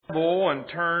And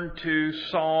turn to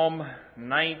Psalm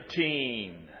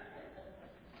 19.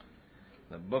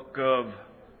 The book of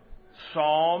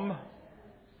Psalm,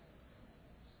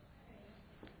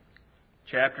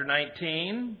 chapter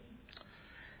 19.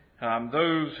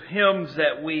 Those hymns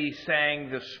that we sang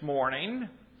this morning,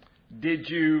 did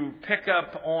you pick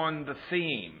up on the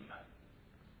theme?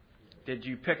 Did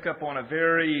you pick up on a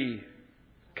very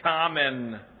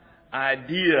common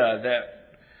idea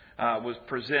that was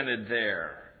presented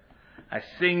there? I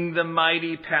sing the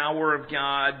mighty power of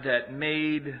God that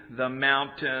made the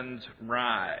mountains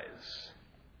rise,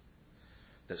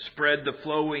 that spread the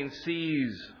flowing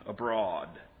seas abroad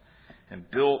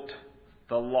and built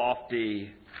the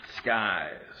lofty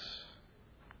skies.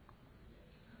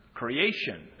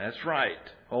 Creation, that's right.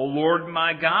 O Lord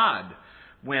my God,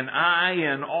 when I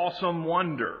in awesome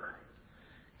wonder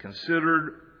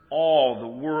considered all the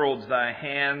worlds thy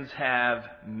hands have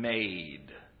made.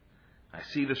 I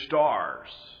see the stars.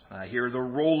 I hear the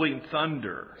rolling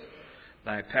thunder.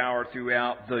 Thy power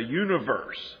throughout the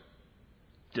universe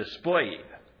displayed.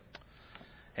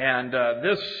 And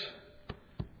this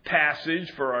passage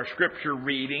for our scripture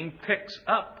reading picks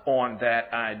up on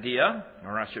that idea.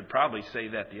 Or I should probably say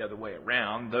that the other way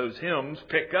around. Those hymns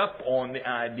pick up on the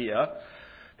idea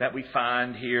that we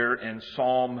find here in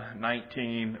Psalm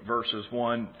 19, verses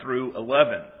 1 through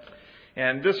 11.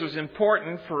 And this is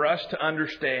important for us to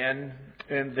understand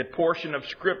in the portion of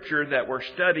Scripture that we're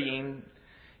studying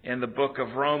in the book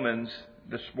of Romans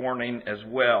this morning as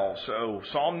well. So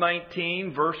Psalm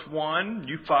 19, verse 1,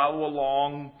 you follow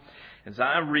along as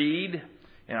I read.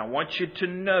 And I want you to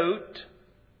note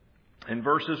in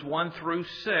verses 1 through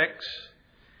 6,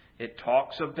 it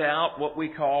talks about what we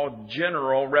call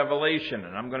general revelation.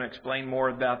 And I'm going to explain more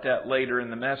about that later in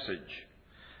the message.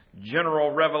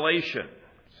 General revelation.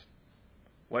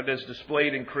 What is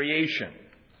displayed in creation.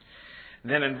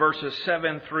 Then in verses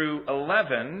 7 through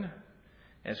 11,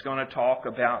 it's going to talk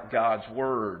about God's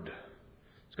Word.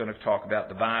 It's going to talk about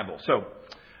the Bible. So,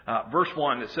 verse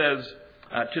 1, it says,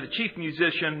 to the chief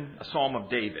musician, a psalm of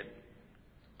David.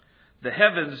 The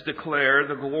heavens declare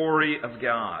the glory of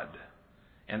God,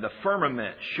 and the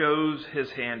firmament shows his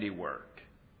handiwork.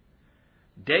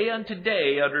 Day unto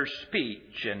day utters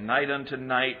speech, and night unto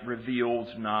night reveals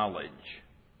knowledge.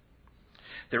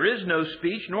 There is no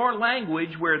speech nor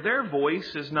language where their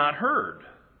voice is not heard.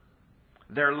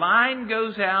 Their line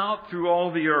goes out through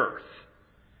all the earth,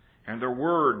 and their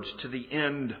words to the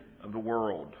end of the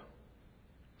world.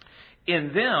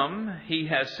 In them he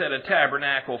has set a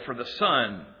tabernacle for the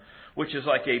sun, which is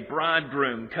like a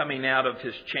bridegroom coming out of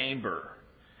his chamber,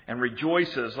 and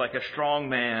rejoices like a strong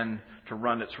man to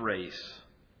run its race.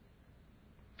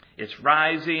 Its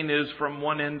rising is from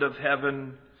one end of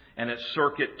heaven, and its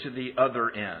circuit to the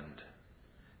other end.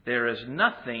 There is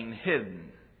nothing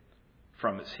hidden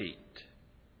from its heat.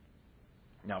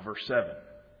 Now verse 7.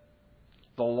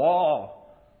 The law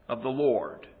of the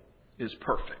Lord is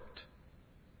perfect,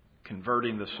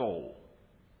 converting the soul.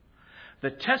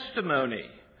 The testimony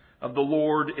of the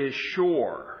Lord is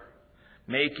sure,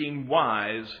 making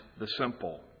wise the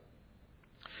simple.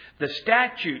 The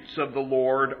statutes of the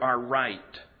Lord are right,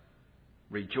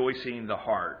 rejoicing the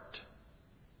heart.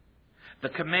 The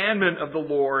commandment of the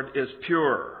Lord is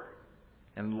pure,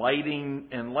 enlightening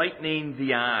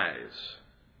the eyes.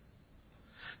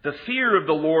 The fear of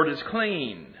the Lord is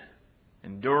clean,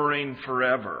 enduring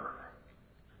forever.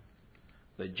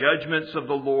 The judgments of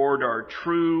the Lord are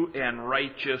true and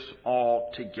righteous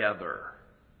altogether.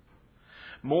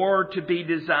 More to be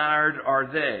desired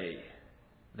are they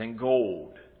than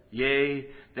gold, yea,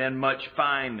 than much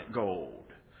fine gold.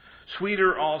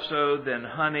 Sweeter also than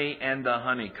honey and the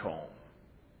honeycomb.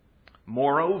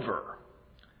 Moreover,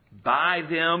 by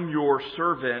them your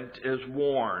servant is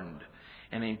warned,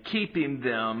 and in keeping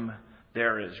them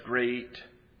there is great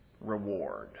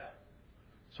reward.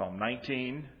 Psalm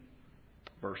 19,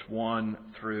 verse 1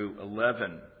 through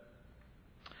 11.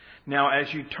 Now,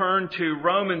 as you turn to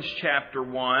Romans chapter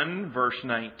 1, verse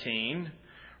 19,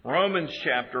 Romans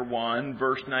chapter 1,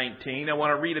 verse 19, I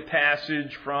want to read a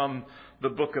passage from the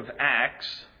book of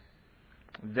Acts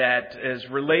that is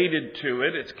related to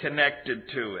it. It's connected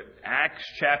to it. Acts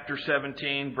chapter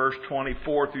 17, verse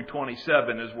 24 through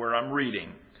 27 is where I'm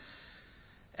reading.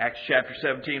 Acts chapter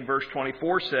 17, verse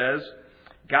 24 says,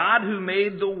 God who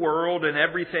made the world and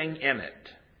everything in it,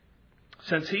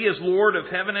 since he is Lord of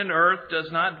heaven and earth,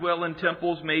 does not dwell in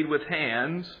temples made with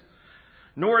hands,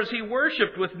 nor is he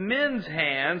worshipped with men's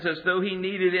hands as though he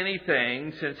needed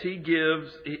anything, since he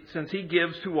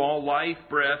gives to all life,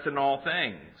 breath, and all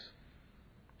things.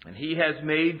 And he has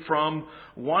made from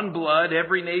one blood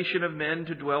every nation of men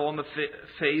to dwell on the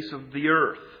face of the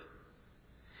earth,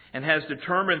 and has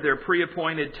determined their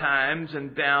pre-appointed times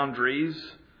and boundaries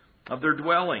of their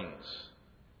dwellings,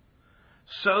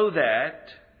 so that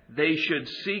they should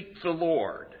seek the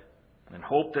Lord and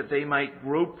hope that they might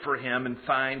grope for Him and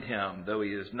find Him, though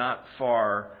He is not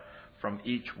far from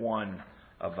each one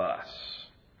of us.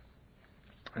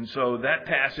 And so that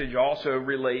passage also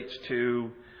relates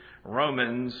to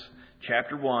Romans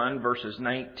chapter 1, verses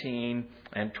 19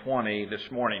 and 20 this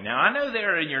morning. Now, I know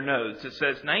there in your notes it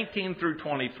says 19 through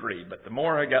 23, but the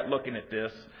more I got looking at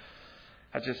this,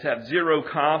 I just have zero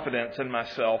confidence in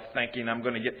myself thinking I'm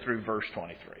going to get through verse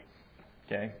 23.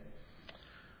 Okay?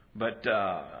 But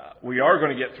we are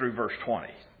going to get through verse 20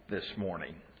 this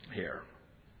morning here.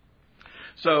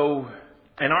 So,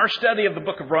 in our study of the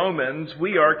book of Romans,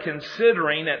 we are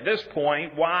considering at this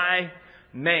point why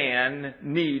man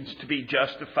needs to be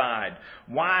justified.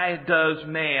 Why does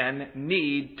man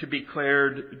need to be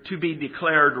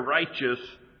declared righteous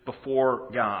before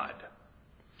God?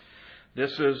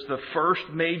 This is the first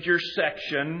major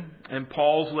section in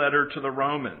Paul's letter to the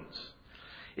Romans.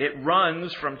 It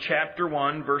runs from chapter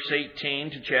 1, verse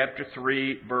 18 to chapter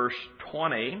 3, verse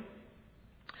 20.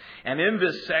 And in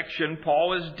this section,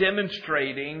 Paul is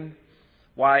demonstrating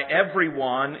why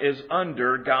everyone is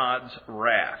under God's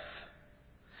wrath.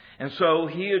 And so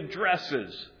he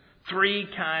addresses three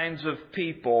kinds of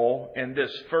people in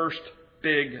this first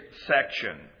big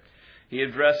section. He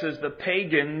addresses the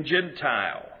pagan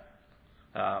Gentile.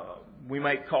 We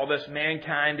might call this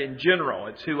mankind in general.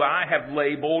 It's who I have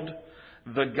labeled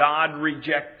the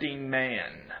God-rejecting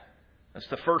man. That's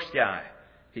the first guy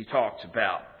he talks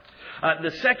about.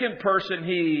 The second person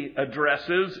he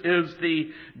addresses is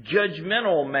the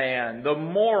judgmental man, the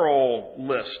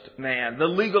moralist man, the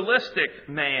legalistic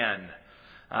man.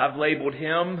 I've labeled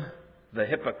him the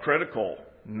hypocritical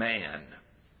man.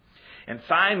 And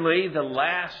finally, the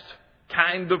last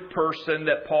kind of person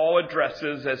that Paul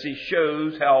addresses as he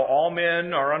shows how all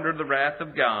men are under the wrath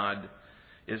of God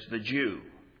is the Jew,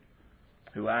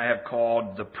 who I have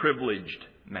called the privileged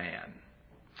man.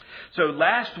 So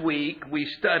last week we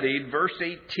studied verse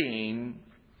 18,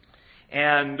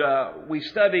 and we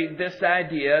studied this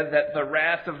idea that the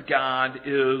wrath of God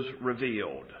is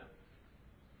revealed.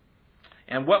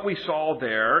 And what we saw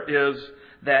there is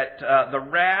that the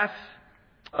wrath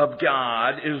of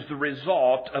God is the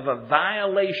result of a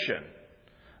violation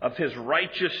of His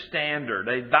righteous standard,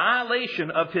 a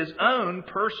violation of His own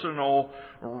personal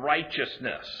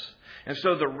righteousness. And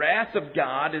so the wrath of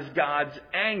God is God's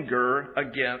anger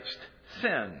against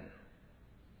sin.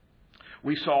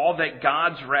 We saw that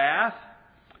God's wrath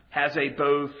has a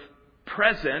both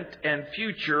present and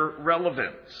future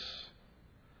relevance.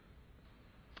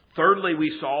 Thirdly,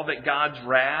 we saw that God's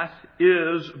wrath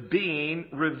is being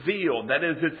revealed. That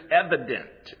is, it's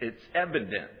evident. It's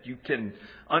evident. You can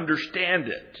understand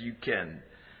it. You can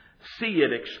see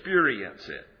it, experience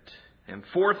it. And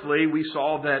fourthly, we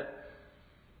saw that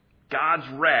God's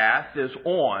wrath is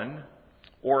on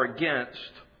or against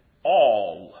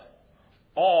all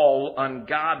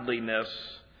ungodliness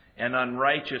and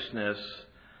unrighteousness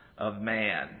of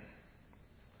man.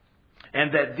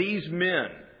 And that these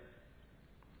men,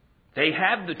 they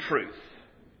have the truth.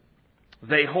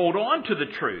 They hold on to the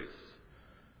truth,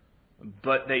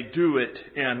 but they do it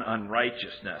in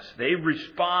unrighteousness. They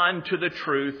respond to the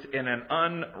truth in an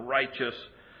unrighteous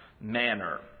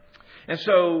manner. And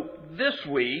so this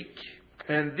week,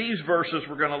 in these verses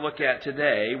we're going to look at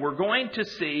today, we're going to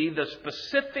see the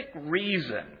specific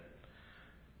reason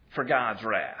for God's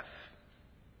wrath.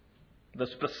 The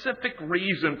specific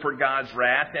reason for God's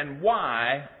wrath and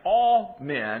why all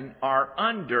men are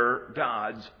under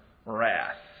God's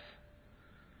wrath.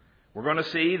 We're going to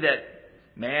see that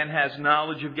man has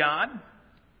knowledge of God,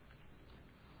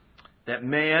 that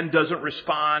man doesn't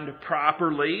respond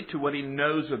properly to what he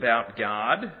knows about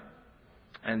God,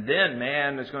 and then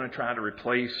man is going to try to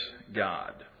replace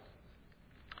God.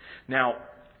 Now,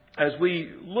 as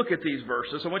we look at these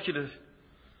verses, I want you to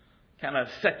kind of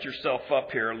set yourself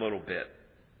up here a little bit.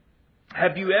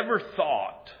 Have you ever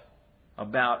thought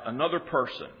about another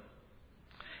person?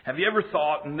 Have you ever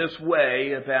thought in this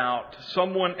way about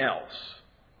someone else?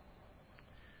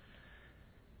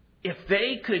 If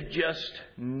they could just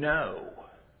know,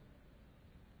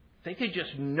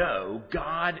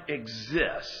 God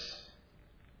exists,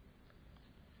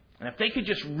 and if they could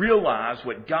just realize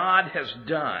what God has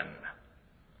done,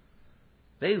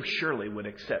 they surely would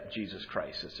accept Jesus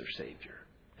Christ as their Savior.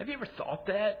 Have you ever thought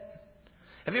that?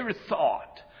 Have you ever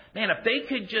thought, man, if they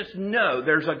could just know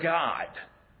there's a God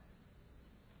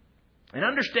and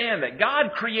understand that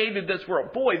God created this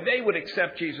world, boy, they would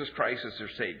accept Jesus Christ as their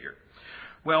Savior.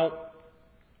 Well,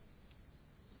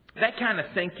 that kind of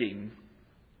thinking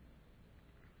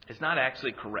is not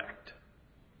actually correct.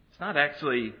 It's not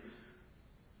actually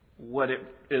what it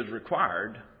is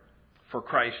required for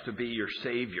Christ to be your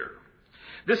Savior.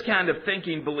 This kind of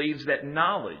thinking believes that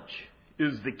knowledge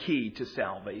is the key to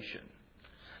salvation.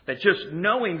 That just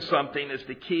knowing something is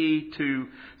the key to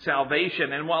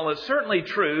salvation. And while it's certainly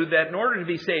true that in order to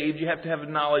be saved, you have to have a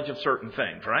knowledge of certain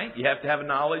things, right? You have to have a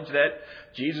knowledge that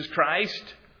Jesus Christ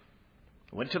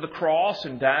went to the cross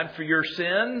and died for your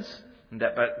sins, and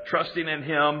that by trusting in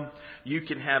Him, you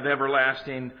can have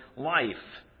everlasting life.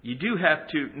 You do have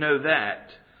to know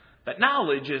that. But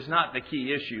knowledge is not the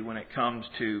key issue when it comes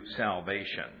to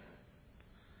salvation.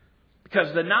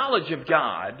 Because the knowledge of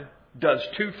God does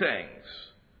two things.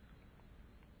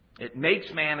 It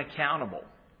makes man accountable.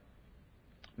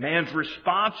 Man's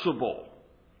responsible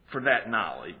for that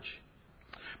knowledge.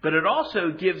 But it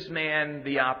also gives man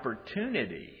the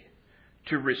opportunity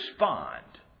to respond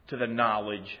to the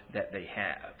knowledge that they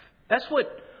have. That's what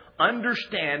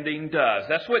understanding does.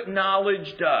 That's what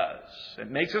knowledge does. It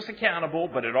makes us accountable,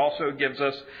 but it also gives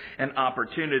us an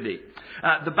opportunity.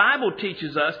 The Bible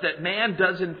teaches us that man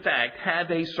does in fact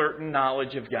have a certain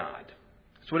knowledge of God.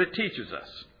 That's what it teaches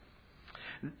us.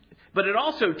 But it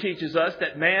also teaches us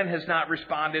that man has not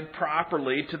responded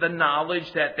properly to the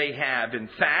knowledge that they have. In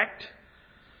fact,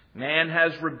 man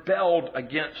has rebelled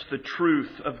against the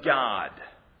truth of God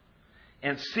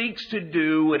and seeks to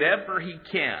do whatever he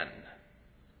can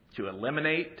to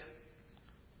eliminate,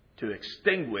 to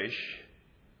extinguish,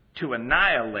 to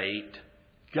annihilate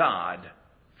God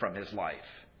from his life.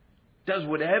 Does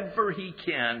whatever he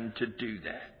can to do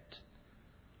that.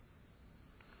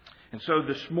 And so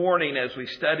this morning, as we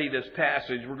study this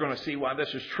passage, we're going to see why this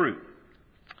is true.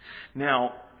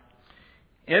 Now,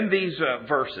 in these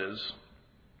verses,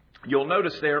 you'll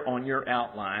notice there on your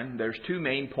outline, there's two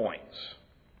main points.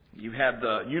 You have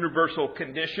the universal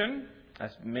condition,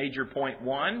 that's major point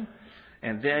one,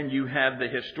 and then you have the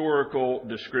historical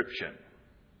description.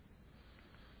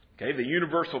 Okay, the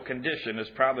universal condition is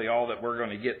probably all that we're going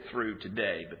to get through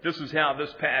today. But this is how this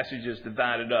passage is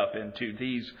divided up into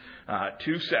these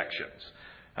two sections.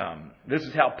 This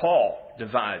is how Paul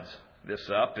divides this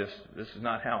up. This is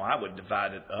not how I would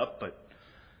divide it up, but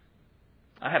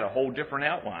I had a whole different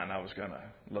outline I was going to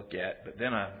look at. But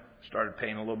then I started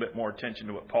paying a little bit more attention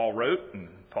to what Paul wrote, and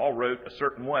Paul wrote a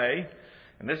certain way.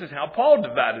 And this is how Paul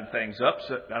divided things up.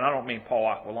 So, and I don't mean Paul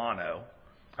Aquilano.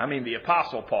 I mean the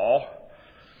Apostle Paul.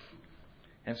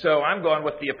 And so I'm going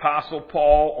with the Apostle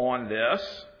Paul on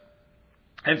this.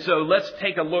 And so let's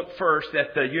take a look first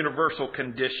at the universal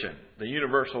condition. The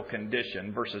universal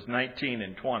condition, verses 19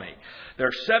 and 20. There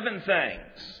are seven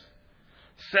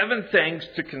things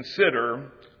to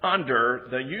consider under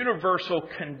the universal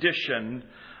condition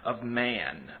of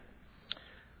man.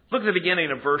 Look at the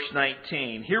beginning of verse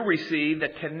 19. Here we see the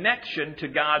connection to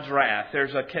God's wrath.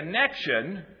 There's a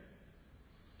connection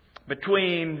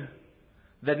between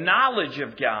the knowledge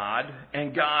of God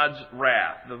and God's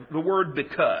wrath. The word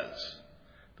because.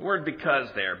 The word because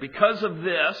there. Because of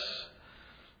this,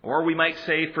 or we might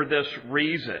say for this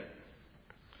reason.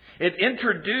 It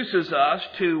introduces us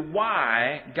to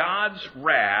why God's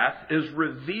wrath is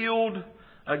revealed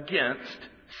against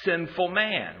sinful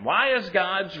man. Why is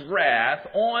God's wrath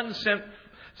on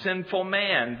sinful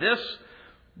man? This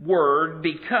word,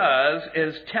 because,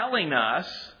 is telling us,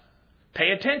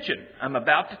 pay attention. I'm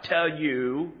about to tell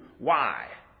you why.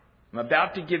 I'm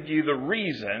about to give you the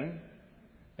reason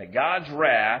that God's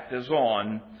wrath is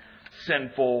on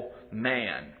sinful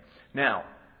man. Now,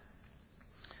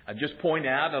 I just point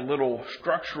out a little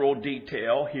structural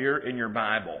detail here in your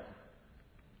Bible.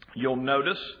 You'll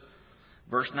notice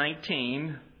verse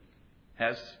 19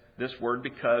 has this word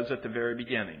because at the very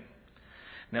beginning.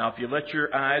 Now, if you let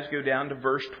your eyes go down to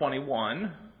verse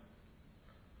 21,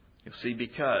 you'll see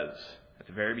because at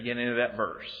the very beginning of that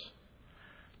verse.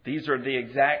 These are the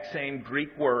exact same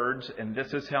Greek words, and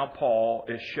this is how Paul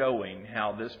is showing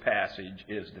how this passage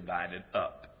is divided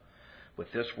up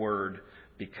with this word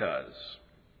because.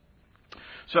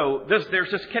 So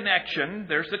there's this connection.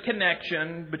 There's the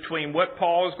connection between what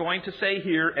Paul is going to say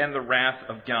here and the wrath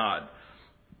of God.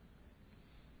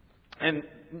 And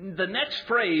the next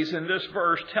phrase in this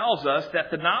verse tells us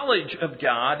that the knowledge of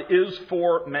God is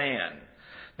for man.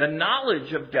 The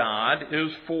knowledge of God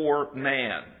is for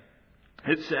man.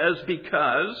 It says,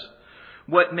 because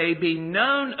what may be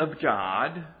known of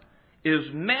God is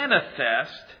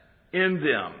manifest in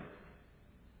them.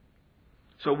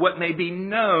 So what may be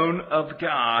known of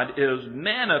God is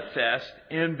manifest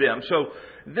in them. So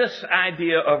this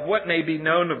idea of what may be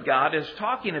known of God is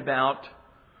talking about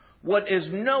what is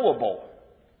knowable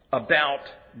about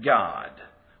God.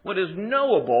 what is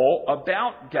knowable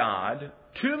about God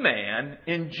to man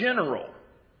in general.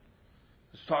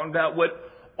 It's talking about what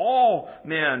all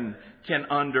men can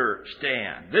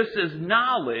understand. This is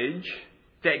knowledge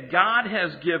that God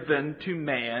has given to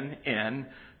man in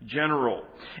general.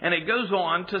 And it goes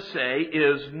on to say,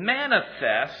 is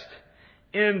manifest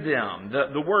in them.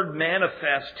 The word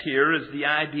manifest here is the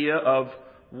idea of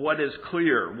what is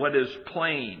clear, what is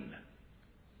plain,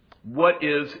 what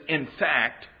is in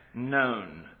fact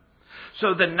known.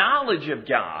 So the knowledge of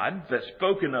God that's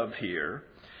spoken of here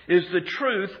is the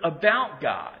truth about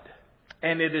God.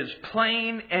 And it is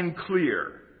plain and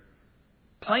clear.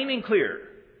 Plain and clear.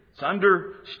 It's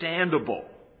understandable.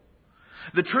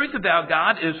 The truth about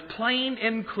God is plain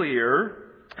and clear.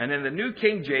 And in the New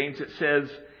King James it says,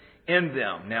 in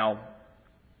them. Now,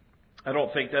 I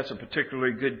don't think that's a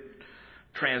particularly good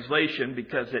translation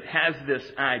because it has this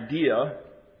idea,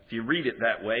 if you read it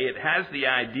that way, it has the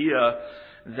idea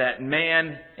that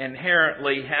man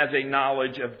inherently has a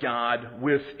knowledge of God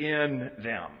within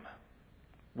them,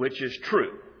 which is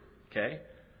true. Okay?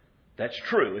 That's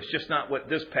true. It's just not what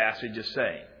this passage is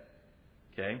saying.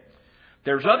 Okay?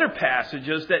 There's other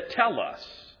passages that tell us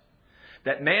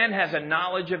that man has a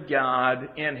knowledge of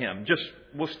God in him.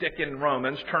 We'll stick in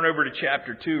Romans. Turn over to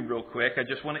chapter 2 real quick. I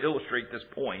just want to illustrate this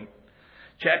point.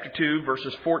 Chapter 2,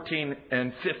 verses 14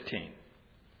 and 15.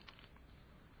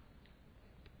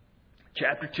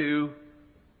 Chapter 2,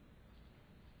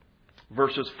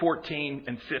 verses 14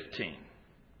 and 15.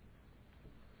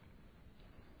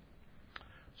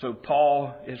 So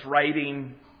Paul is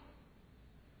writing,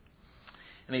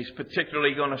 and he's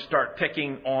particularly going to start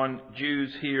picking on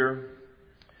Jews here.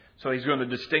 So he's going to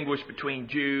distinguish between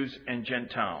Jews and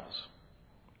Gentiles.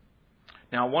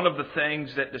 Now, one of the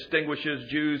things that distinguishes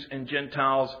Jews and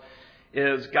Gentiles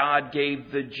is God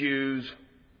gave the Jews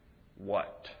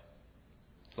what?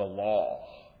 The law.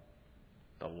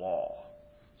 The law.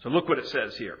 So look what it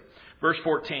says here. Verse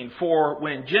 14, for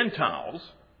when Gentiles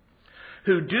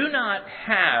who do not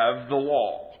have the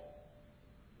law,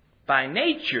 by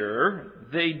nature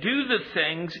they do the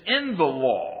things in the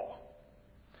law.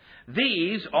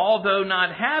 These, although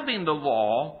not having the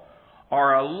law,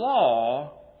 are a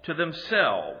law to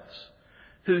themselves,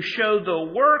 who show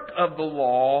the work of the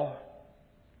law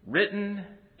written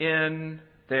in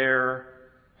their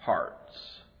hearts.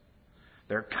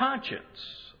 Their conscience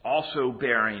also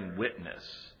bearing witness.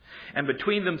 And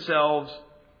between themselves,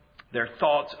 their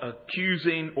thoughts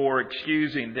accusing or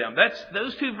excusing them.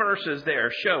 Those two verses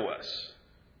there show us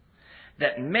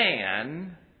that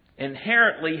man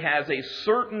inherently has a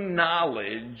certain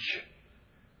knowledge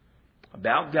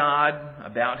about God,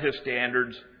 about His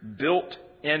standards, built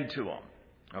into him.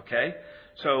 Okay?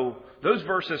 So those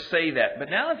verses say that. But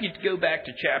now if you go back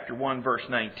to chapter 1, verse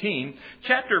 19,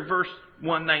 verse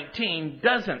 119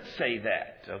 doesn't say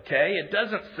that. Okay? It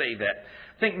doesn't say that.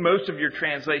 I think most of your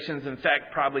translations, in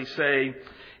fact, probably say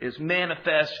is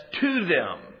manifest to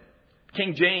them.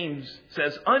 King James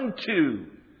says unto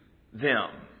them.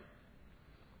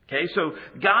 Okay, so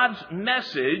God's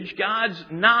message, God's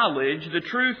knowledge, the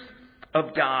truth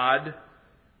of God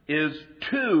is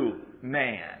to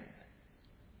man.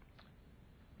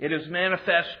 It is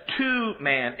manifest to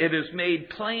man. It is made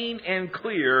plain and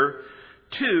clear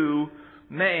to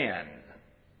man.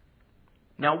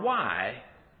 Now, why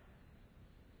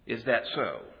is that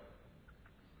so?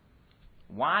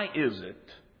 Why is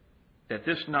it that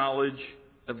this knowledge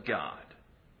of God,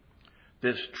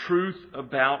 this truth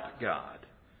about God,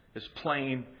 is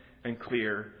plain and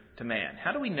clear to man?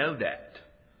 How do we know that?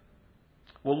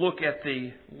 We'll look at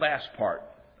the last part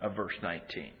of verse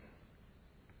 19.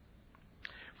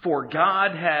 For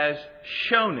God has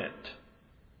shown it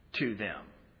to them.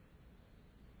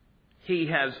 He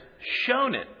has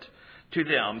shown it to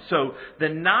them. So the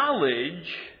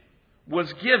knowledge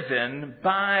was given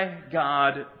by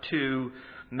God to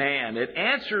man. It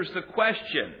answers the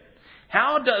question,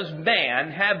 how does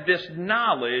man have this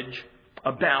knowledge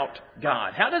about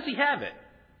God? How does he have it?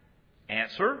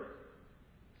 Answer,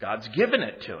 God's given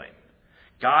it to him.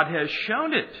 God has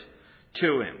shown it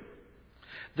to him.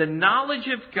 The knowledge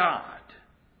of God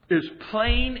is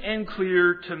plain and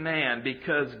clear to man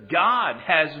because God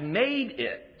has made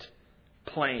it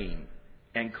plain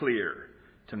and clear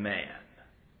to man.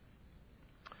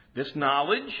 This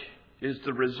knowledge is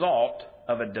the result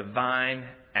of a divine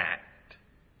act.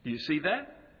 Do you see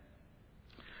that?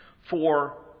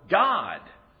 For God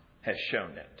has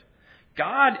shown it.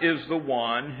 God is the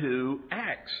one who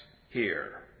acts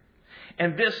here.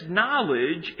 And this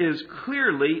knowledge is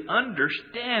clearly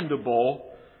understandable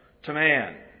to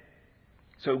man.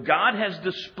 So God has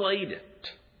displayed it.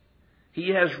 He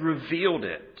has revealed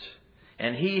it.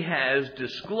 and He has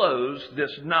disclosed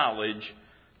this knowledge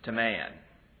to man.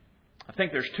 I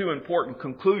think there's two important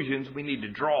conclusions we need to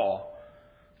draw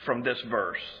from this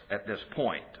verse at this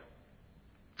point.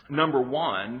 Number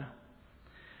one,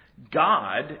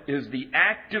 God is the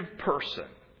active person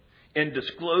in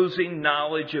disclosing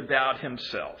knowledge about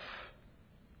Himself.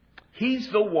 He's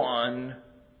the one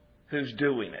who's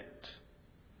doing it.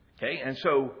 Okay, and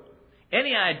so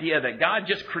any idea that God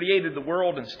just created the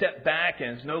world and stepped back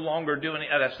and is no longer doing it,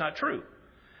 that's not true.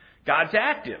 God's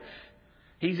active.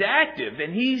 He's active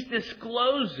and He's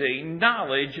disclosing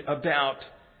knowledge about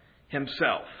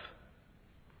Himself.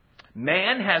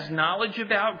 Man has knowledge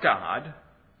about God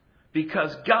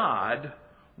because God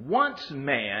wants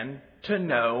man to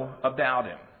know about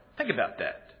Him. Think about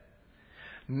that.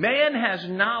 Man has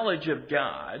knowledge of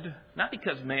God, not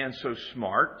because man's so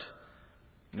smart,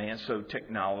 man's so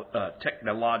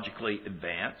technologically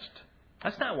advanced.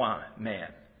 That's not why man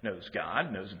knows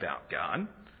God, knows about God.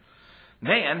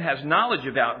 Man has knowledge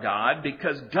about God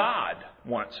because God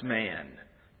wants man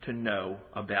to know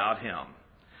about Him.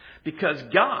 Because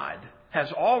God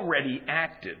has already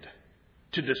acted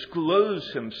to disclose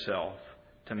Himself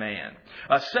to man.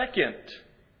 A second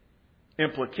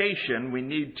implication we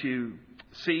need to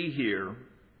see here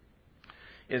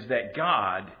is that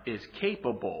God is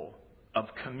capable of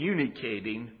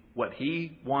communicating what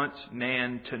He wants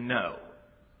man to know.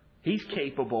 He's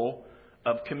capable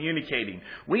of communicating.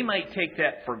 We might take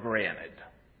that for granted.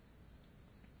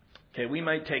 Okay, we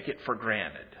might take it for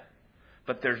granted.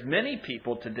 But there's many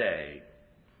people today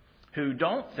who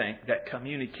don't think that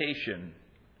communication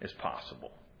is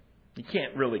possible. You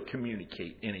can't really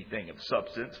communicate anything of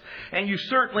substance. And you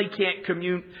certainly can't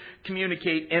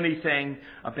communicate anything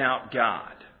about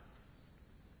God.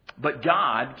 But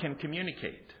God can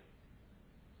communicate.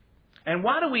 And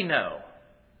why do we know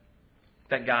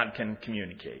that God can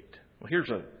communicate? Well, here's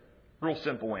a real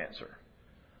simple answer.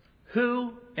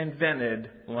 Who invented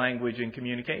language and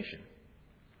communication?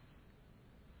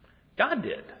 God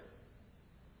did.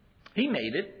 He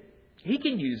made it. He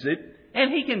can use it.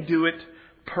 And He can do it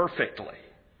perfectly.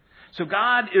 So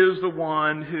God is the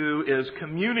one who is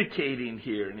communicating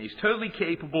here. And He's totally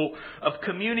capable of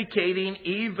communicating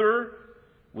either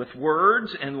with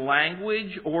words and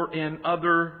language or in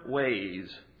other ways,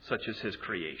 such as His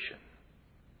creation.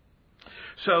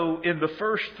 So in the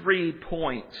first 3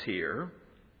 points here,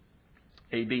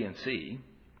 A, B, and C,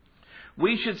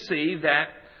 we should see that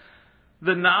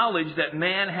the knowledge that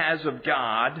man has of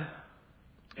God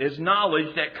is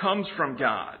knowledge that comes from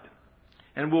God.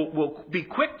 And we'll be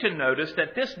quick to notice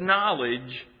that this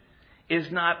knowledge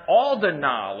is not all the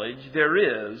knowledge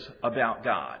there is about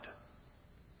God.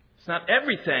 It's not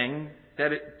everything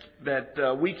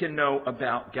that we can know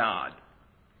about God.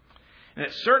 And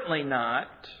it's certainly not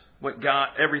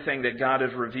everything that God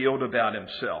has revealed about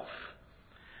Himself.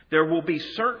 There will be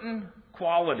certain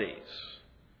qualities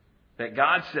that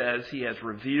God says He has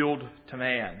revealed to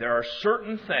man. There are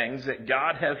certain things that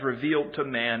God has revealed to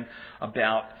man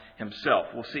about Himself.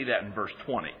 We'll see that in verse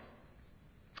 20.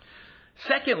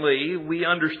 Secondly, we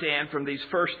understand from these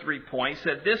first 3 points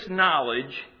that this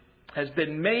knowledge has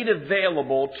been made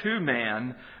available to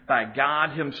man by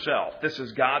God Himself. This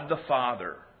is God the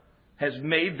Father has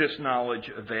made this knowledge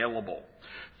available.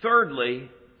 Thirdly,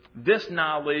 this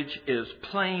knowledge is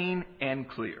plain and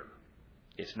clear.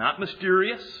 It's not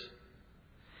mysterious.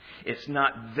 It's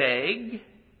not vague.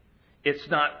 It's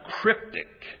not cryptic.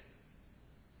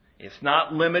 It's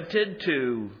not limited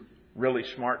to really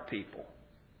smart people.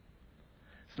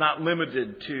 It's not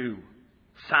limited to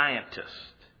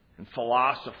scientists and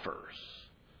philosophers,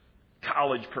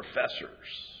 college professors.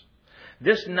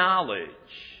 This knowledge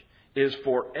is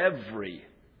for every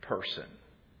person,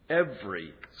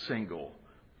 every single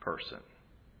person.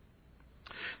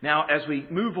 Now, as we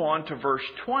move on to verse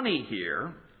 20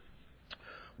 here,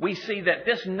 we see that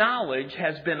this knowledge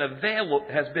has been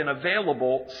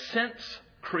available since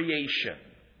creation.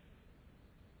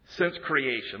 Since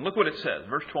creation. Look what it says,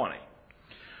 verse 20.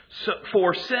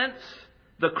 For since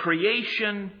the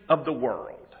creation of the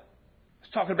world.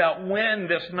 It's talking about when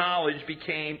this knowledge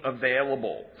became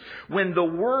available. When the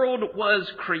world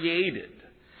was created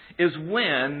is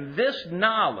when this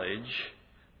knowledge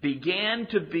began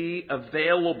to be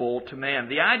available to man.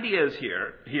 The idea is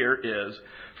here is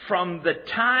from the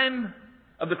time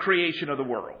of the creation of the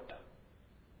world,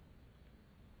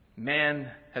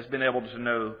 man has been able to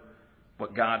know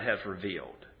what God has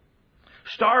revealed.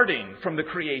 Starting from the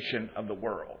creation of the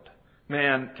world,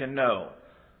 man can know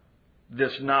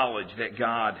this knowledge that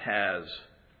God has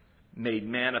made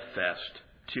manifest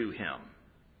to him.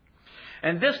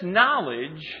 And this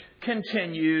knowledge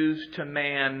continues to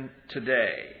man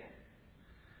today.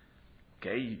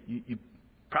 Okay, you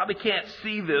probably can't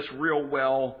see this real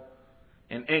well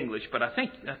in English, but I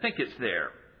think it's there.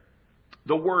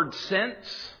 The word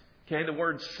sense, okay, the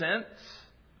word sense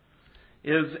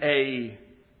is a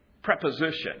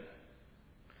preposition.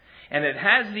 And it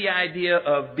has the idea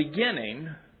of beginning,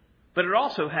 but it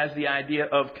also has the idea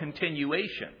of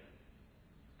continuation.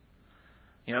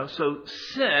 So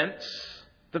since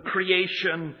the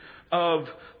creation of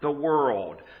the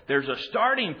world, there's a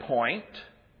starting point,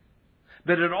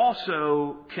 but it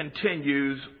also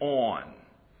continues on.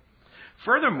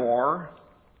 Furthermore,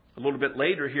 a little bit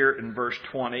later here in verse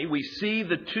 20, we see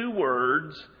the two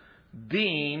words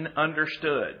being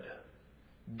understood.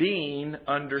 Being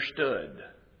understood.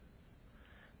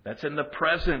 That's in the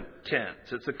present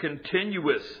tense. It's a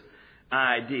continuous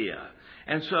idea.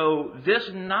 And so this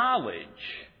knowledge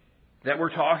that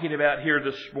we're talking about here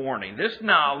this morning, this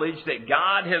knowledge that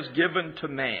God has given to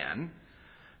man,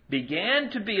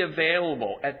 began to be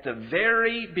available at the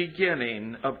very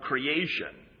beginning of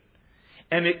creation.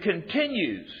 And it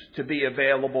continues to be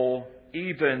available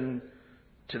even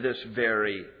to this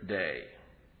very day.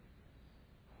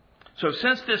 So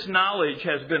since this knowledge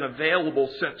has been available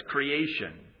since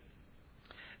creation,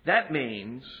 that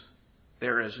means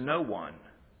there is no one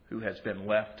who has been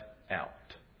left out.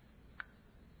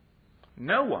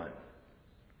 No one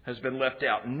has been left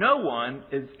out. No one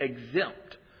is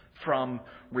exempt from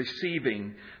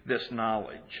receiving this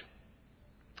knowledge.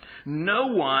 No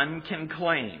one can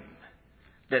claim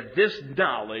that this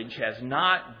knowledge has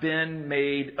not been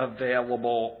made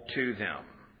available to them.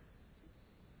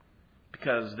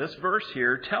 Because this verse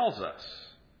here tells us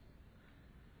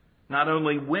not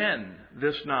only when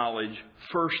this knowledge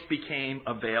first became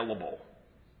available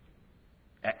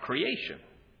at creation.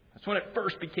 That's when it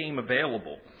first became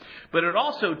available. But it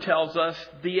also tells us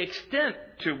the extent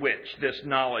to which this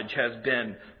knowledge has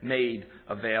been made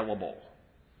available.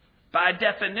 By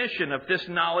definition, if this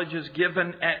knowledge is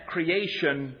given at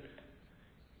creation,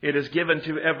 it is given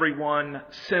to everyone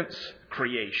since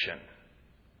creation.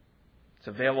 It's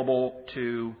available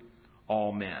to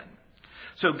all men.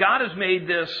 So God has made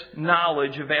this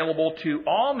knowledge available to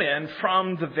all men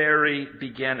from the very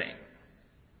beginning.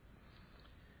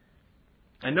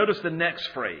 And notice the next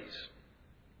phrase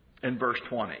in verse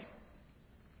 20.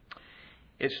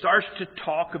 It starts to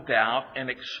talk about and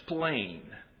explain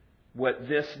what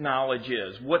this knowledge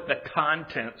is, what the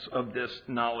contents of this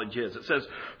knowledge is. It says,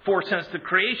 "For since the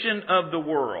creation of the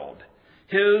world,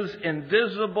 His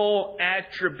invisible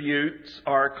attributes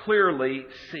are clearly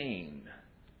seen,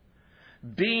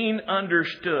 being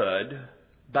understood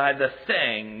by the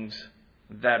things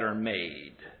that are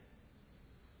made."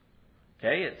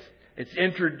 Okay, it's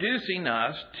introducing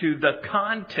us to the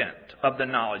content of the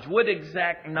knowledge. What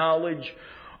exact knowledge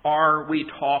are we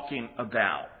talking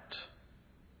about?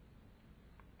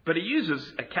 But he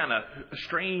uses a kind of a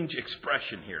strange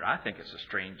expression here. I think it's a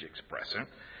strange expression.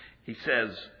 He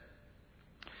says,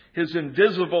 His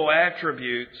invisible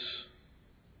attributes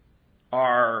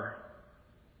are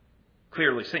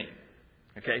clearly seen.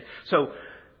 Okay? So,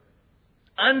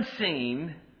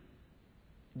 unseen,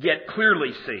 yet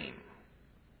clearly seen.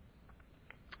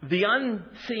 The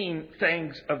unseen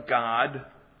things of God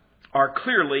are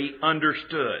clearly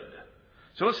understood.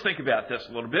 So let's think about this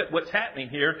a little bit. What's happening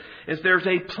here is there's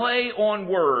a play on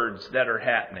words that are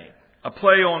happening. A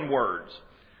play on words.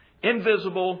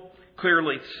 Invisible,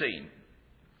 clearly seen.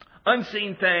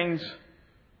 Unseen things,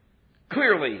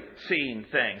 clearly seen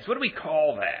things. What do we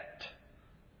call that?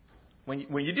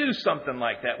 When you do something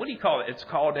like that, what do you call it? It's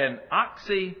called an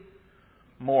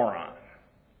oxymoron.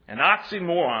 An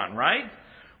oxymoron, right?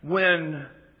 When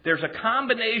there's a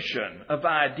combination of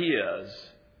ideas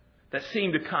that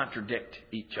seem to contradict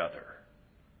each other.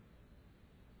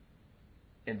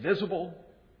 Invisible,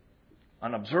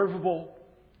 unobservable,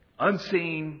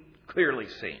 unseen, clearly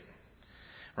seen.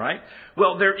 Right?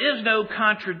 Well, there is no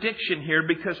contradiction here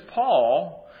because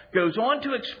Paul goes on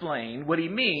to explain what he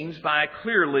means by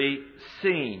clearly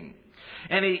seen.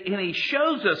 And he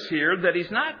shows us here that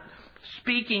he's not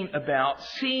speaking about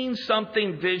seeing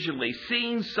something visually,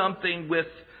 seeing something with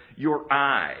your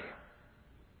eye.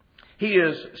 He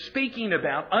is speaking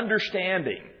about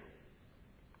understanding,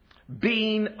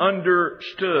 being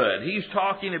understood. He's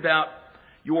talking about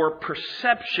your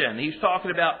perception. He's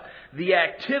talking about the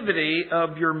activity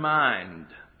of your mind.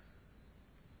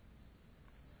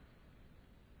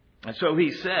 And so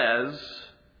he says,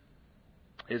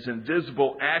 His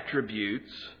invisible attributes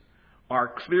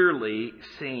are clearly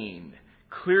seen,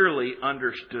 clearly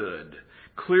understood,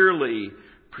 clearly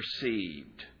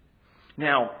perceived.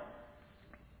 Now,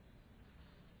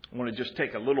 I want to just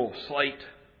take a little slight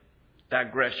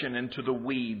digression into the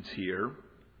weeds here.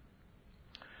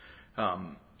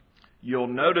 You'll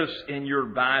notice in your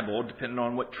Bible, depending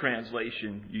on what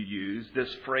translation you use,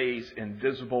 this phrase,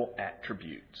 invisible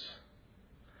attributes.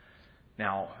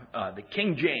 Now, the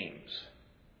King James,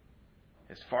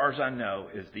 as far as I know,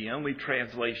 is the only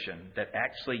translation that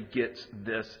actually gets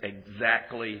this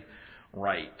exactly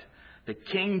right. The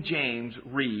King James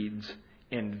reads,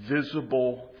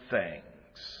 invisible things.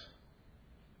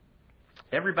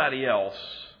 Everybody else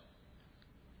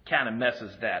kind of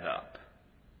messes that up.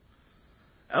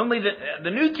 Only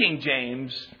the New King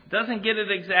James doesn't get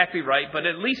it exactly right, but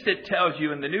at least it tells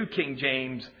you in the New King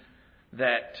James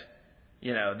that,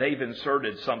 they've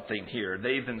inserted something here.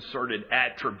 They've inserted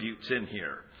attributes in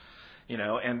here.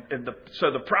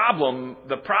 So the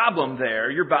problem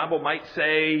there, your Bible might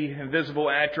say invisible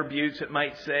attributes. It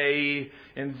might say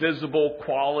invisible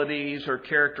qualities or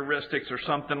characteristics or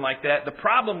something like that. The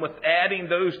problem with adding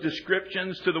those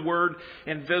descriptions to the word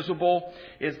invisible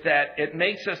is that it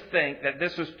makes us think that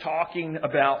this is talking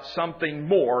about something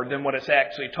more than what it's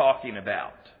actually talking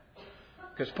about.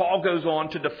 Because Paul goes on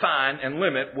to define and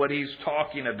limit what he's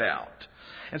talking about.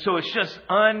 And so it's just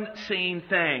unseen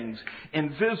things,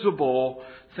 invisible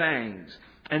things.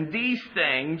 And these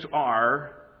things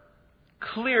are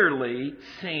clearly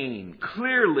seen,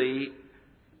 clearly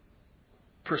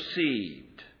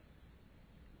perceived.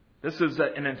 This is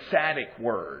an emphatic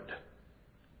word.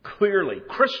 Clearly,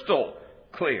 crystal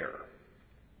clear.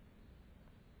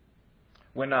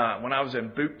 When I was in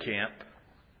boot camp,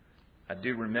 I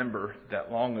do remember that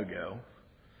long ago,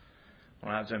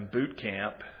 when I was in boot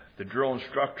camp, the drill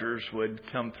instructors would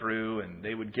come through and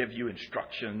they would give you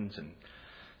instructions and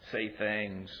say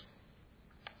things.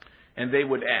 And they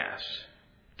would ask,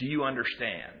 do you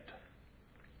understand?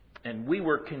 And we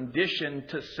were conditioned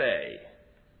to say,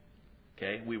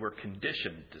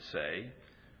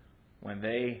 when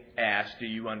they asked, do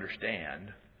you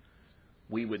understand?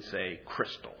 We would say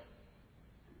crystal.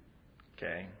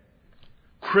 Okay?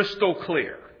 Crystal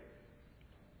clear.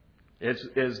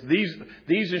 Is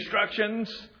these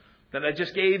instructions that I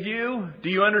just gave you, do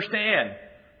you understand?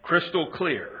 Crystal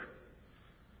clear.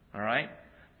 All right?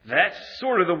 That's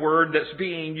sort of the word that's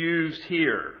being used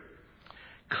here.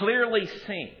 Clearly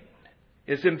seen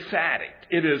is emphatic.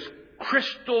 It is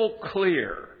crystal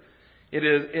clear. It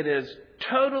is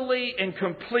totally and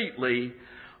completely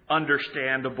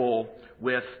understandable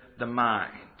with the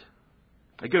mind.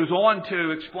 It goes on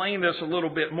to explain this a little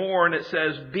bit more, and it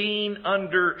says, being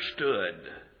understood.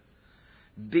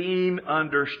 Being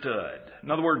understood.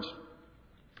 In other words,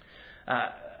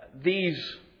 these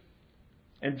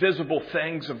invisible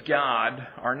things of God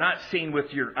are not seen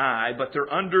with your eye, but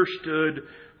they're understood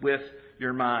with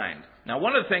your mind. Now,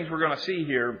 one of the things we're going to see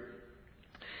here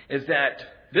is that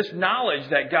this knowledge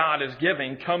that God is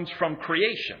giving comes from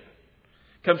creation.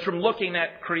 Comes from looking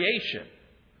at creation.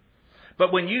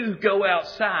 But when you go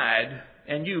outside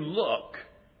and you look,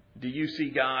 do you see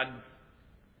God?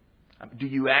 Do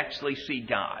you actually see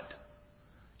God?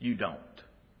 You don't.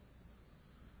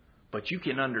 But you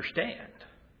can understand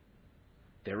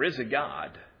there is a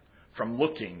God from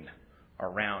looking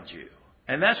around you.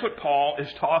 And that's what Paul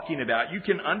is talking about. You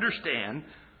can understand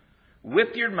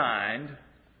with your mind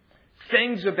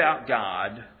things about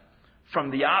God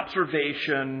from the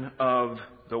observation of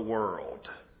the world.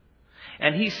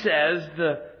 And he says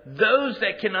those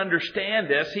that can understand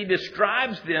this, he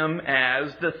describes them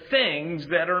as the things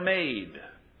that are made.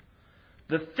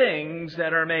 The things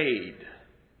that are made.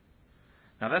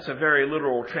 Now that's a very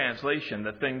literal translation,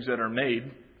 the things that are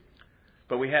made.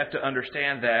 But we have to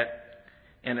understand that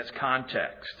in its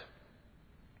context.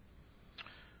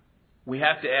 We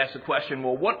have to ask the question,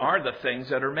 well, what are the things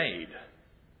that are made?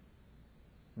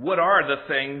 What are the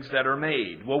things that are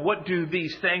made? Well, what do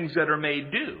these things that are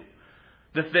made do?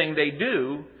 The thing they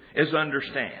do is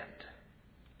understand.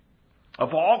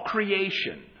 Of all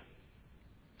creation,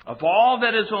 of all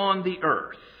that is on the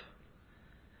earth,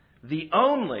 the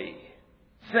only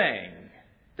thing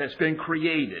that's been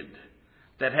created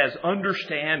that has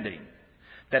understanding,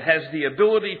 that has the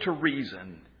ability to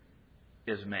reason,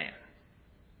 is man.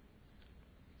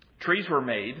 Trees were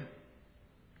made.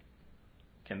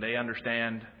 Can they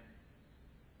understand?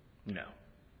 No.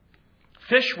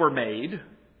 Fish were made.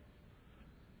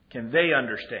 Can they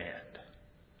understand?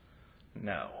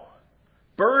 No.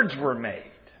 Birds were made.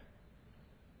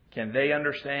 Can they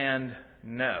understand?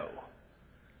 No.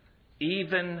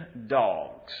 Even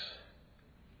dogs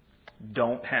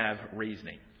don't have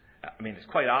reasoning. I mean, it's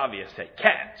quite obvious that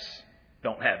cats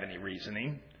don't have any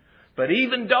reasoning, but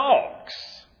even dogs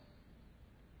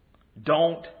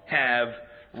don't have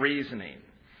reasoning.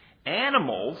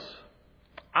 Animals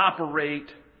operate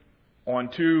on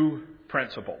two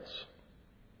principles: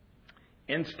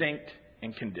 instinct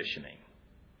and conditioning.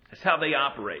 That's how they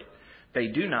operate. They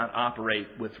do not operate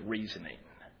with reasoning.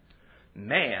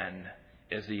 Man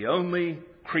is the only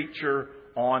creature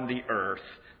on the earth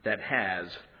that has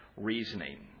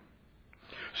reasoning.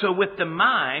 So with the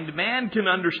mind, man can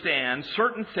understand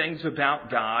certain things about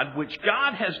God which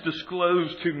God has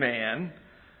disclosed to man,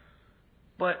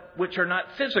 but which are not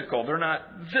physical. They're not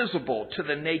visible to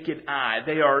the naked eye.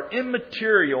 They are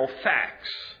immaterial facts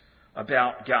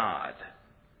about God.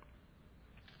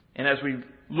 And as we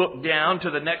look down to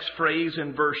the next phrase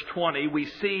in verse 20, we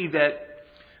see that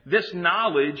this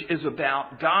knowledge is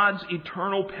about God's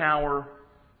eternal power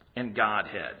and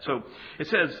Godhead. So it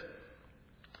says,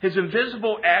 His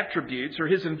invisible attributes or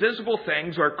His invisible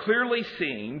things are clearly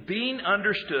seen, being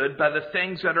understood by the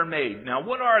things that are made. Now,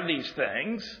 what are these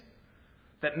things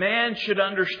that man should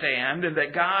understand and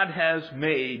that God has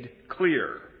made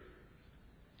clear?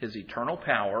 His eternal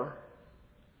power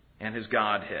and His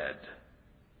Godhead.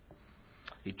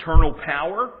 Eternal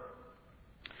power.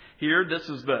 Here, this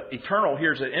is the eternal.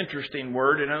 Here's an interesting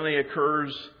word. It only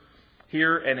occurs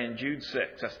here and in Jude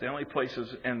 6. That's the only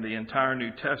places in the entire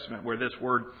New Testament where this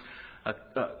word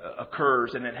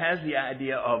occurs. And it has the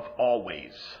idea of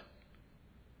always.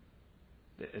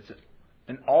 It's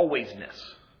an alwaysness.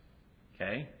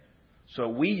 Okay? So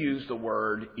we use the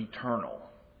word eternal.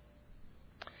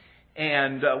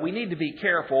 And we need to be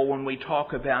careful when we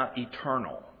talk about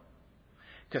eternal.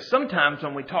 Because sometimes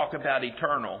when we talk about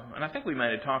eternal, and I think we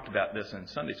might have talked about this in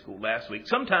Sunday school last week,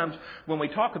 sometimes when we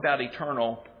talk about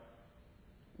eternal,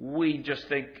 we just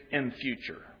think in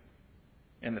future.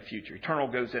 In the future. Eternal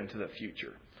goes into the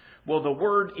future. Well, the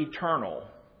word eternal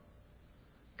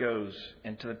goes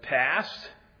into the past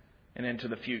and into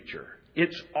the future.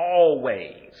 It's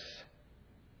always.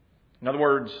 In other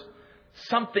words,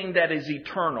 something that is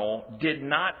eternal did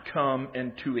not come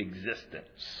into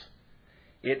existence.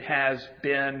 It has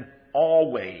been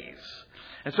always.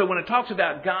 And so when it talks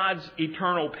about God's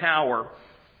eternal power,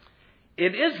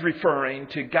 it is referring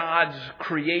to God's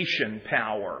creation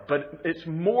power. But it's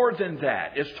more than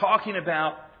that. It's talking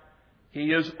about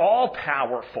He is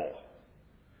all-powerful.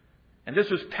 And this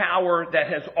is power that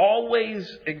has always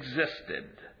existed.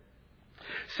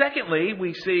 Secondly,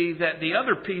 we see that the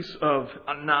other piece of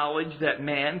knowledge that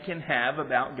man can have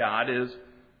about God is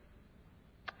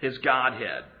His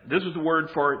Godhead. This is the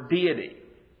word for deity.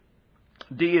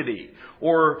 Deity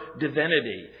or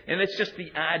divinity. And it's just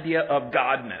the idea of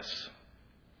godness.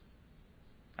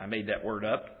 I made that word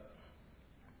up.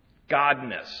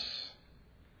 Godness.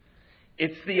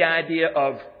 It's the idea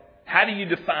of how do you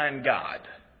define God?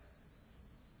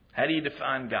 How do you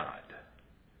define God?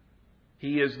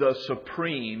 He is the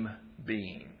supreme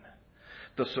being.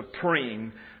 The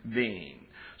supreme being.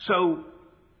 So,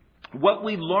 what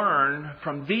we learn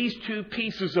from these two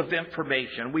pieces of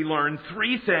information, we learn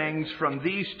three things from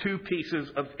these two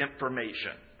pieces of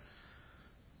information.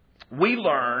 We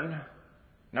learn,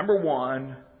 number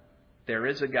one, there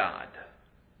is a God.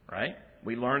 Right?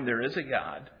 We learn there is a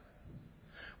God.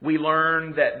 We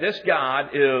learn that this God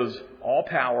is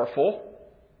all-powerful,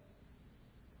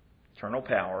 eternal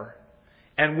power.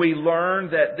 And we learn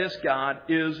that this God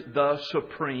is the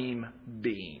supreme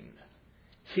being.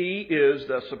 He is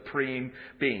the supreme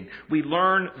being. We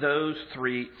learn those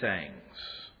three things.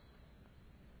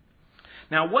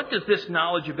 Now, what does this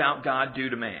knowledge about God do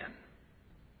to man?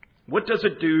 What does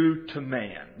it do to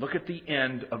man? Look at the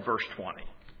end of verse 20.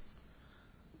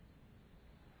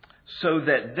 So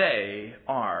that they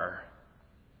are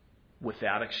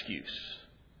without excuse.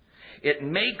 It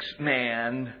makes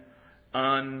man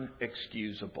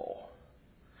unexcusable.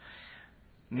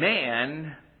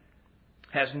 Man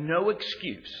has no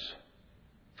excuse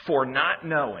for not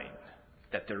knowing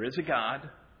that there is a God,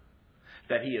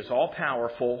 that He is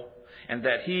all-powerful, and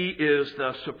that He is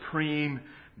the supreme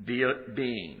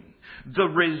being. The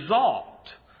result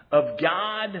of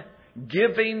God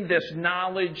giving this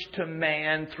knowledge to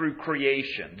man through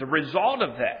creation, the result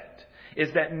of that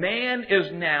is that man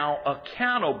is now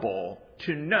accountable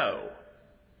to know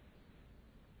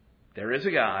there is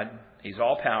a God, He's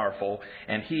all-powerful,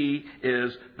 and He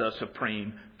is the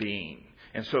supreme being.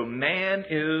 And so man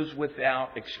is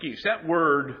without excuse. That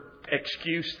word,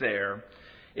 excuse, there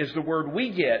is the word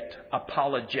we get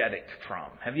apologetic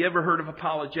from. Have you ever heard of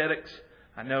apologetics?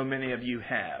 I know many of you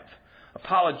have.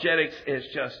 Apologetics is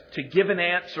just to give an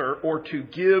answer or to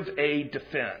give a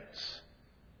defense.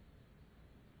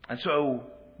 And so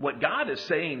what God is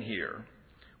saying here,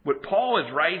 what Paul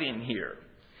is writing here,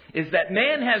 is that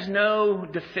man has no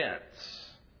defense.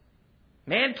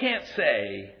 Man can't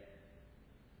say,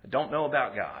 I don't know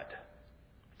about God.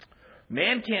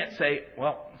 Man can't say,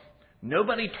 well,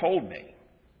 nobody told me.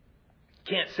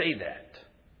 Can't say that.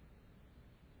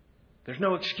 There's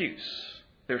no excuse.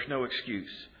 There's no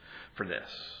excuse for this.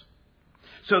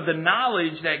 So the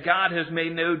knowledge that God has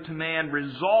made known to man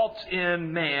results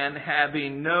in man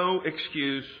having no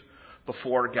excuse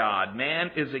before God.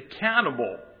 Man is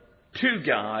accountable to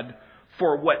God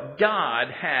for what God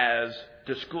has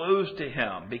disclosed to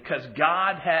him, because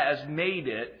God has made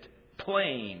it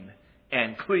plain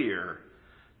and clear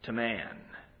to man.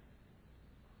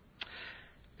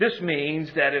 This means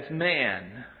that if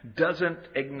man doesn't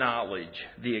acknowledge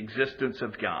the existence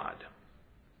of God,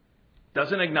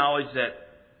 doesn't acknowledge that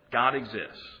God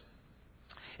exists,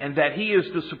 and that He is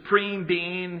the supreme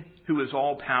being who is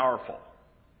all powerful,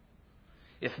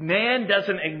 if man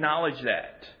doesn't acknowledge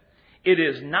that, it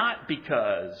is not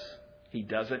because he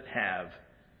doesn't have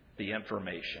the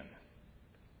information.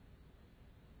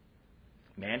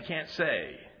 Man can't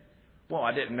say, well,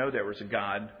 I didn't know there was a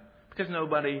God because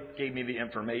nobody gave me the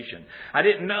information. I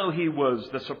didn't know He was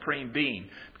the supreme being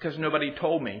because nobody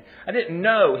told me. I didn't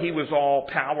know He was all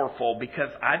powerful because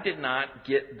I did not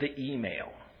get the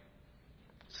email.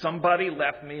 Somebody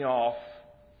left me off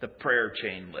the prayer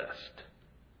chain list.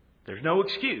 There's no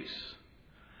excuse,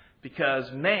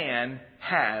 because man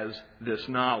has this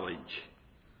knowledge.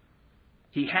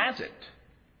 He has it.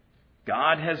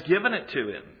 God has given it to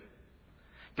him.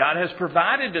 God has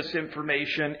provided this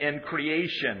information in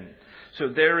creation. So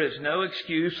there is no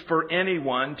excuse for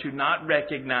anyone to not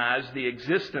recognize the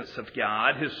existence of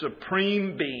God, His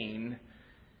supreme being,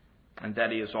 and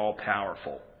that He is all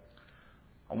powerful.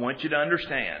 I want you to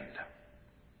understand,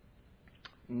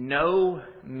 no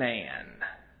man,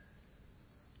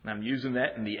 and I'm using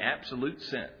that in the absolute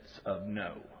sense of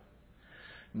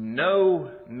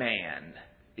no man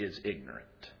is ignorant.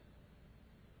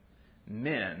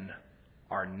 Men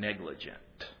are negligent.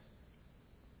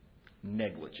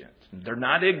 Negligent. They're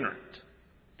not ignorant.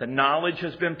 The knowledge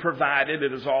has been provided.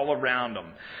 It is all around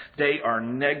them. They are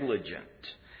negligent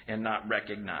in not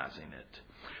recognizing it.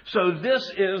 So this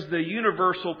is the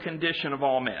universal condition of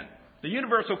all men. The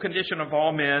universal condition of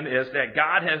all men is that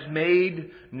God has made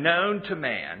known to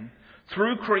man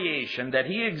through creation that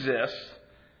He exists,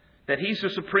 that He's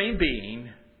the supreme being,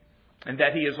 and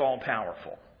that He is all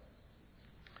powerful.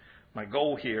 My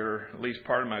goal here, at least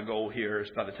part of my goal here, is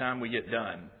by the time we get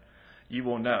done, you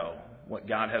will know what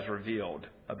God has revealed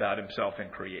about Himself in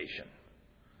creation.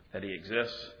 That He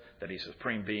exists, that He's the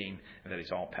supreme being, and that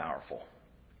He's all powerful.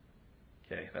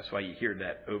 Okay, that's why you hear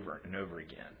that over and over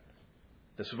again.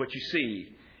 This is what you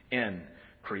see in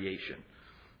creation.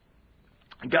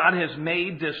 God has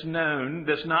made this known,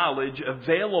 this knowledge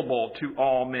available to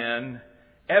all men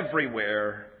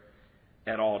everywhere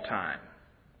at all time.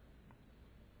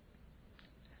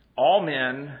 All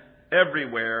men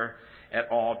everywhere at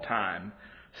all time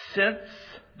since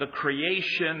the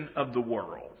creation of the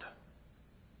world.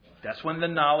 That's when the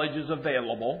knowledge is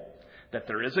available, that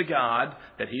there is a God,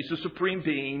 that He's the supreme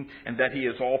being, and that He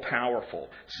is all powerful.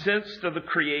 Since the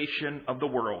creation of the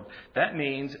world. That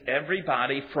means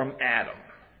everybody from Adam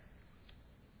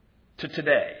to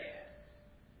today.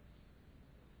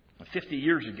 50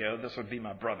 years ago, this would be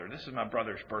my brother. This is my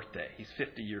brother's birthday. He's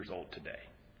 50 years old today.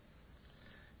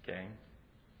 Okay?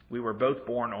 We were both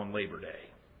born on Labor Day.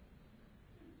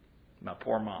 My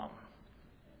poor mom.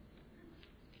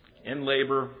 In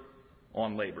labor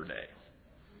on Labor Day.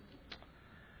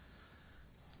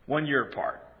 1 year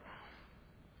apart.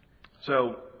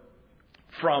 So,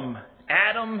 from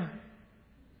Adam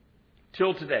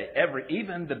till today,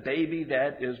 even the baby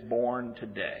that is born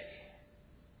today,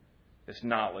 this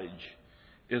knowledge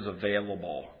is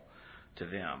available to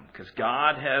them because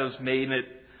God has made it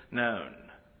known.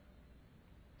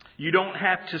 You don't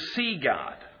have to see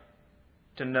God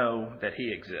to know that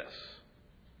He exists.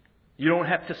 You don't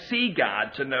have to see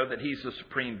God to know that He's the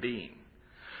supreme being.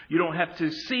 You don't have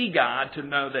to see God to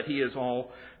know that He is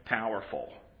all powerful.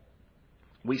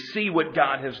 We see what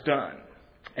God has done,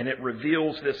 and it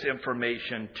reveals this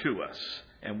information to us,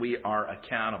 and we are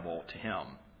accountable to Him.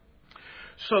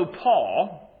 So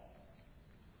Paul,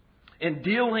 in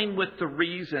dealing with the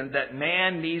reason that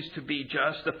man needs to be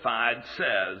justified,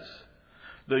 says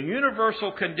the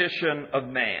universal condition of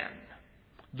man,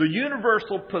 the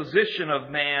universal position of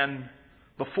man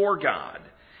before God,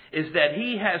 is that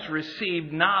he has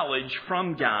received knowledge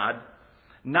from God,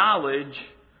 knowledge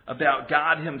about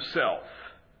God Himself.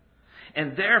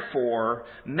 And therefore,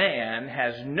 man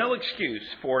has no excuse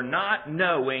for not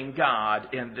knowing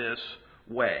God in this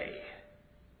way.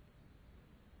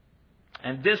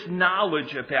 And this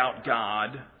knowledge about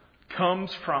God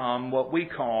comes from what we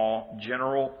call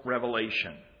general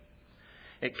revelation.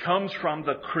 It comes from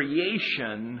the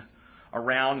creation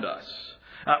around us.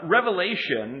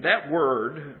 Revelation, that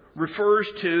word, refers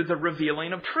to the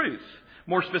revealing of truth.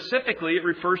 More specifically, it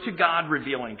refers to God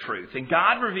revealing truth. And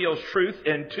God reveals truth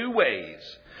in two ways: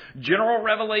 general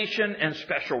revelation and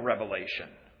special revelation.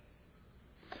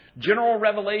 General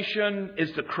revelation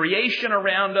is the creation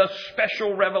around us.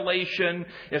 Special revelation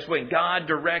is when God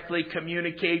directly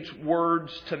communicates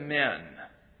words to men.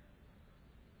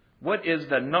 What is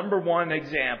the number one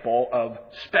example of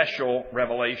special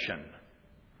revelation?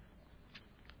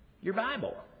 Your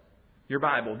Bible. Your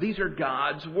Bible. These are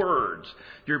God's words.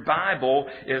 Your Bible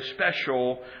is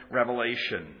special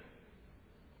revelation.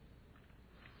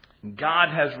 God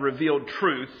has revealed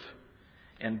truth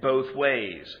in both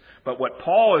ways. But what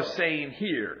Paul is saying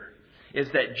here is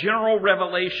that general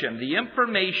revelation, the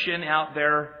information out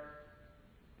there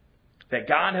that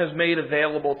God has made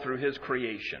available through His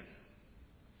creation,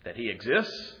 that He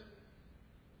exists,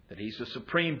 that He's the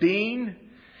supreme being,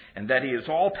 and that He is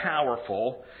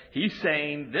all-powerful, He's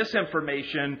saying this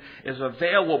information is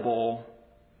available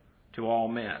to all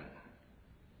men.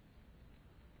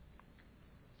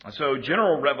 So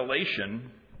general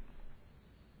revelation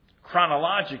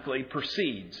chronologically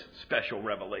precedes special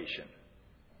revelation.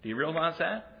 Do you realize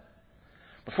that?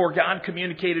 Before God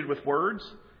communicated with words,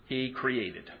 He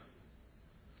created.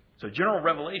 So general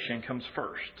revelation comes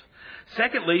first.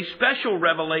 Secondly, special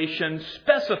revelation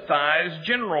specifies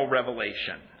general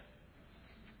revelation.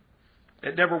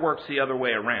 It never works the other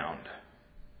way around.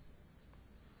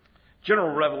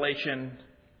 General revelation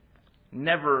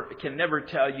can never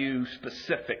tell you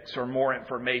specifics or more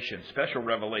information. Special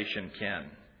revelation can.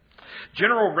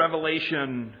 General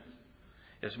revelation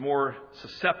is more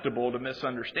susceptible to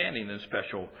misunderstanding than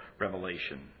special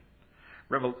revelation.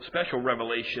 Special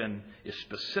revelation is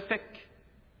specific,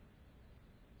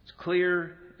 it's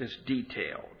clear, it's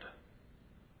detailed.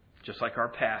 Just like our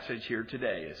passage here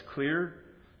today is clear,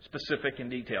 specific,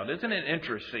 and detailed. Isn't it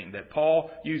interesting that Paul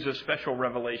uses special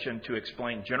revelation to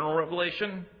explain general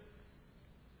revelation?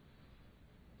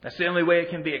 That's the only way it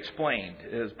can be explained,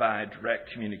 is by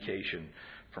direct communication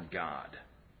from God.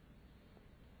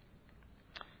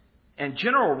 And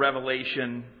general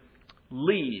revelation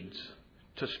leads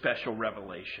to special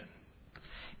revelation.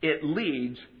 It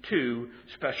leads to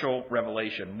special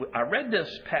revelation. I read this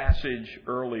passage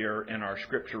earlier in our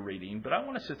scripture reading, but I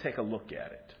want us to take a look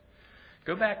at it.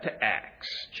 Go back to Acts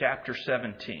chapter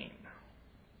 17.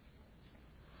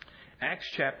 Acts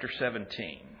chapter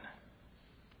 17.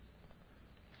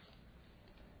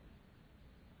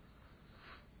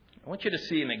 I want you to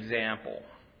see an example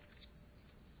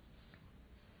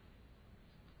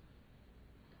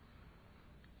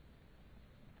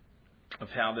of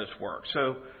how this works.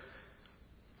 So,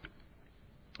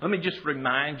 let me just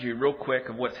remind you real quick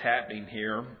of what's happening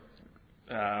here.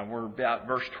 We're about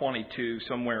verse 22,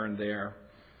 somewhere in there,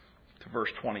 to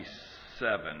verse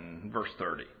 27, verse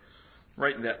 30.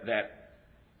 Right in that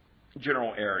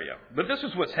general area. But this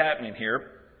is what's happening here.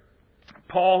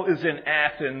 Paul is in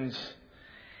Athens,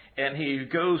 and he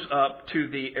goes up to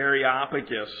the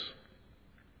Areopagus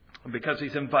because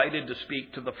he's invited to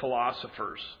speak to the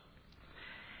philosophers.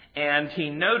 And he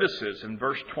notices, in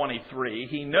verse 23,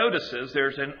 he notices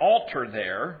there's an altar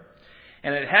there,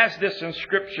 and it has this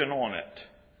inscription on it: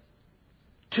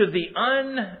 "To the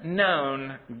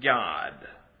unknown God."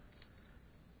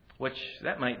 Which,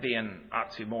 that might be an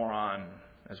oxymoron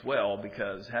as well,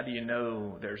 because how do you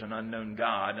know there's an unknown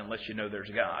God unless you know there's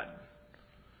a God?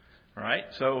 Right?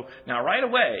 So, now right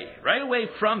away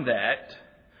from that,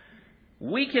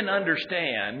 we can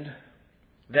understand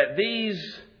that these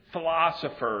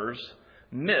philosophers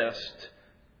missed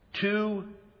two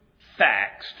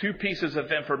facts, two pieces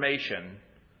of information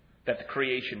that the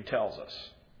creation tells us.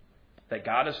 That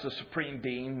God is the supreme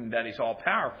being and that He's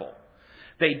all-powerful.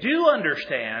 They do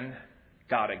understand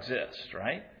God exists,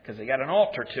 right? Because they got an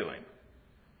altar to Him.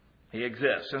 He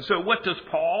exists. And so what does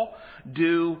Paul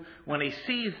do when he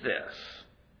sees this?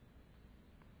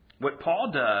 What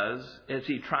Paul does is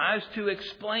he tries to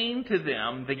explain to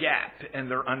them the gap in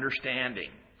their understanding.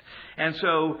 And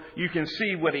so you can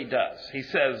see what he does. He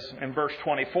says in verse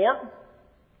 24,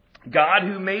 God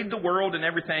who made the world and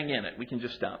everything in it. We can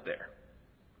just stop there.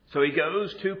 So he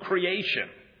goes to creation.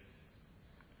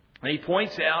 And he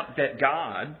points out that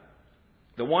God,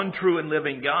 the one true and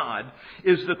living God,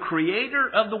 is the creator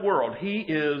of the world. He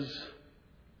is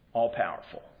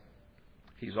all-powerful.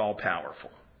 He's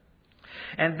all-powerful.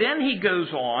 And then he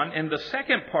goes on in the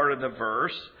second part of the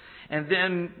verse, and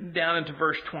then down into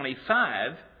verse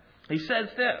 25, He says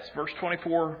this, verse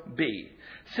 24b,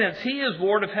 since he is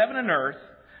Lord of heaven and earth,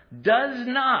 does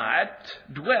not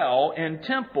dwell in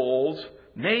temples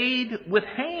made with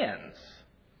hands,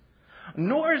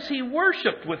 nor is he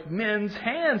worshipped with men's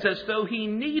hands as though he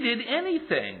needed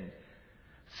anything,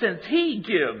 since he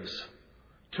gives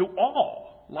to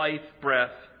all life,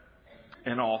 breath,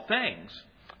 and all things.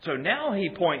 So now he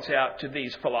points out to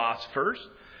these philosophers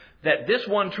that this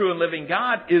one true and living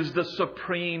God is the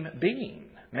supreme being.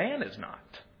 Man is not.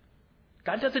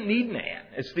 God doesn't need man.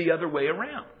 It's the other way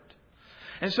around.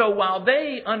 And so while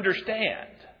they understand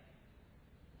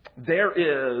there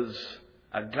is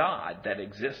a God that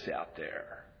exists out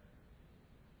there,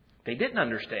 they didn't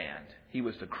understand he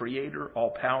was the creator,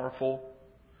 all-powerful,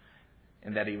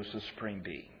 and that he was the supreme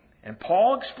being. And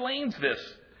Paul explains this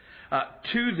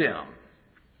to them.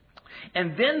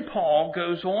 And then Paul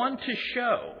goes on to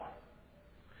show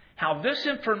how this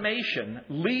information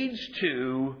leads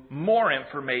to more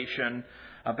information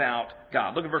about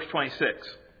God. Look at verse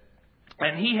 26.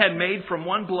 And he had made from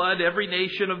one blood every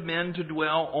nation of men to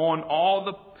dwell on all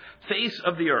the face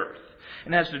of the earth,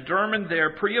 and has determined their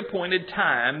pre-appointed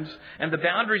times and the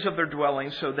boundaries of their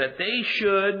dwellings, so that they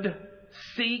should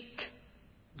seek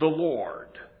the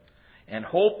Lord and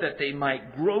hope that they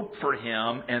might grope for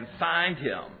him and find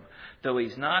him, though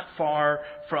he's not far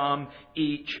from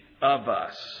each of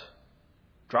us.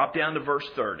 Drop down to verse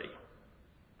 30.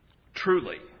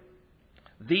 Truly,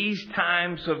 these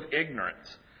times of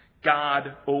ignorance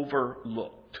God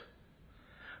overlooked,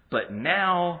 but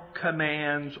now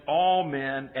commands all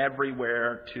men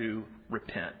everywhere to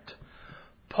repent.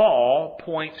 Paul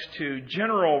points to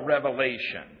general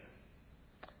revelation.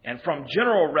 And from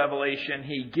general revelation,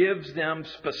 he gives them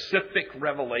specific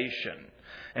revelation.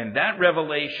 And that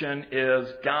revelation is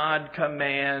God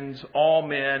commands all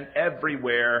men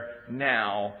everywhere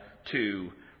now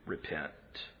to repent.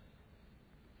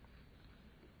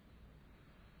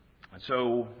 And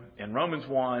so in Romans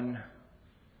 1,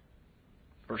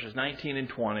 verses 19 and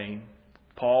 20,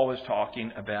 Paul is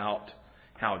talking about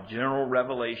how general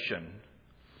revelation,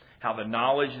 how the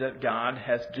knowledge that God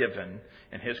has given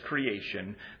in his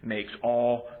creation makes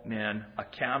all men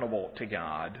accountable to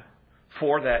God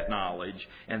for that knowledge,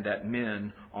 and that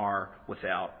men are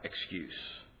without excuse.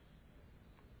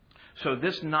 So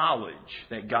this knowledge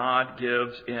that God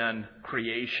gives in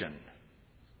creation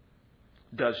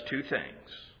does two things.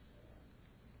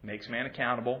 Makes man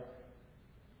accountable,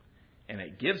 and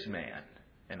it gives man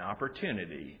an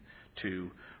opportunity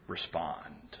to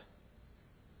respond.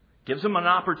 Gives them an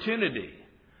opportunity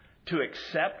to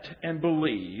accept and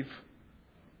believe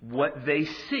what they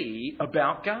see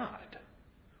about God,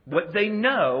 what they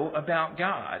know about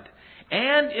God.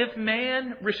 And if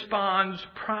man responds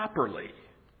properly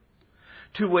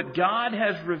to what God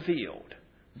has revealed,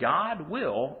 God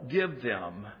will give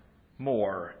them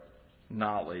more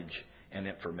knowledge and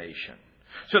information.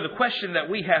 So the question that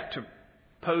we have to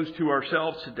pose to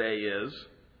ourselves today is,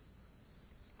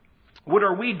 what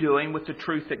are we doing with the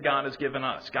truth that God has given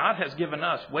us? God has given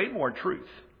us way more truth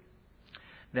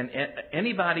than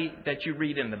anybody that you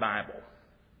read in the Bible.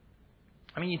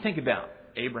 I mean, you think about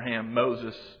Abraham,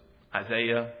 Moses,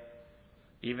 Isaiah,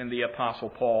 even the Apostle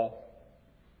Paul.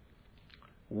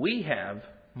 We have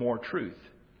more truth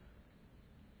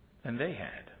than they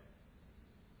had.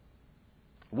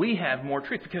 We have more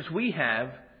truth because we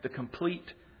have the complete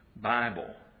Bible.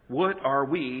 What are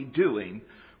we doing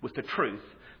with the truth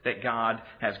that God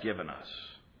has given us?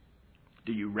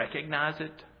 Do you recognize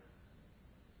it?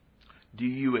 Do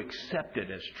you accept it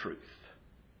as truth?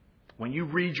 When you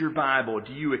read your Bible,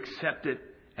 do you accept it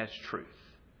as truth?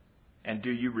 And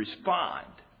do you respond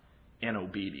in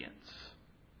obedience?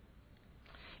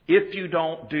 If you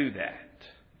don't do that,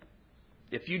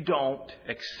 if you don't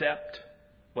accept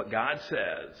what God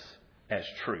says as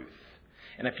truth,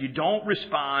 and if you don't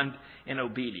respond in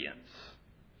obedience,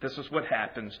 this is what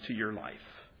happens to your life.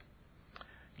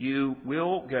 You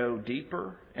will go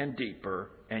deeper and deeper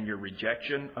in your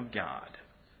rejection of God.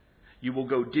 You will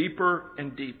go deeper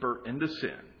and deeper into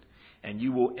sin, and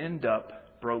you will end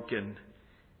up broken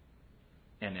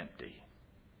and empty.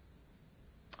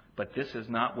 But this is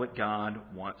not what God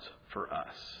wants for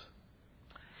us.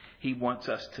 He wants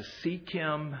us to seek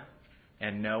Him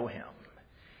and know Him.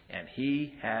 And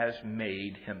He has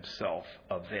made Himself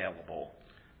available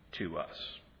to us.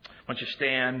 I want you to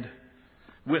stand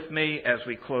with me as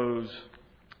we close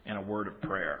in a word of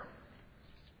prayer.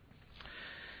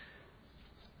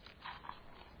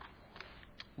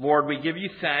 Lord, we give you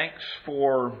thanks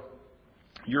for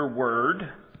your word.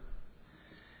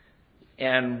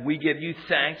 And we give you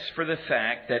thanks for the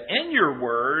fact that in your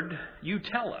word, you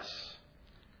tell us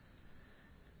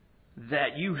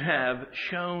that you have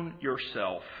shown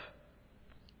yourself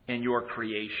in your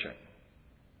creation.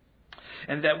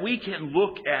 And that we can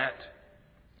look at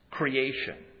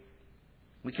creation.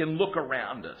 We can look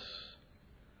around us.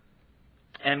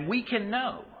 And we can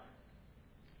know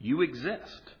you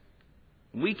exist.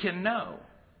 We can know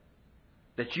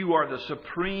that you are the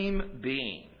supreme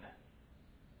being.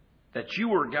 That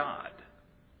you are God.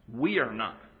 We are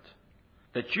not.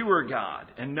 That you are God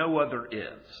and no other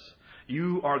is.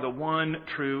 You are the one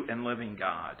true and living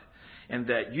God. And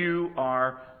that you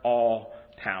are all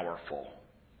powerful.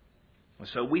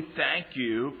 So we thank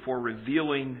you for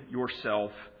revealing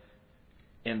yourself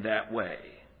in that way.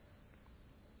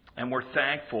 And we're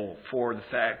thankful for the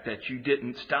fact that you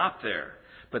didn't stop there,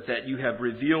 but that you have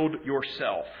revealed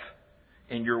yourself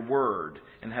in your word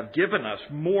and have given us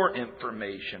more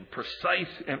information,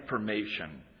 precise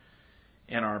information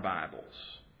in our Bibles.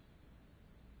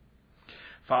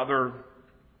 Father,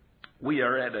 we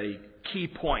are at a key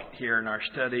point here in our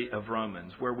study of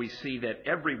Romans where we see that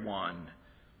everyone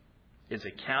is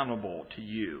accountable to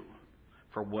you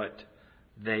for what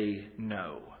they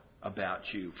know about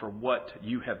you, for what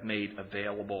you have made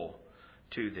available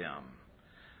to them.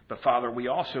 But Father, we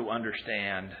also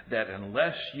understand that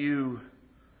unless you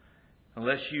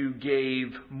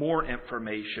gave more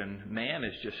information, man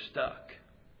is just stuck.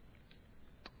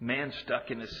 Man's stuck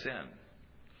in his sin.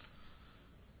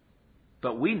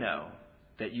 But we know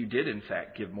that you did in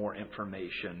fact give more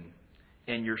information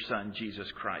in your Son, Jesus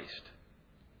Christ.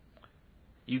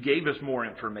 You gave us more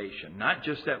information, not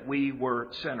just that we were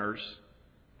sinners,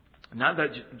 not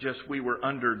that just we were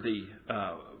under the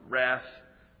wrath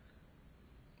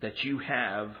that you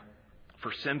have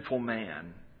for sinful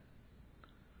man,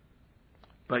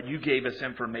 but you gave us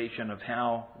information of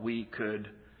how we could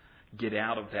get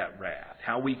out of that wrath,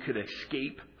 how we could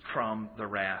escape from the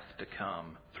wrath to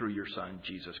come through your Son,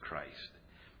 Jesus Christ.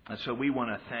 And so we want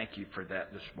to thank you for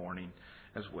that this morning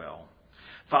as well.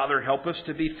 Father, help us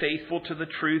to be faithful to the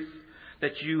truth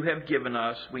that you have given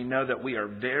us. We know that we are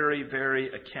very, very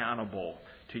accountable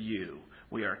to you.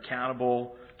 We are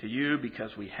accountable to you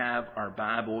because we have our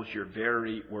Bibles, your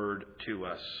very word to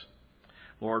us.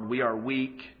 Lord, we are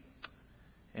weak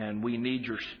and we need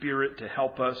your Spirit to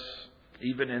help us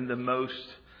even in the most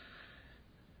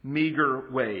meager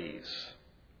ways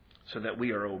so that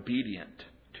we are obedient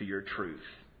to your truth.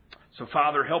 So,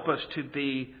 Father, help us to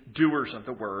be doers of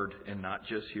the word and not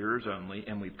just hearers only.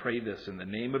 And we pray this in the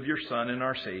name of your Son and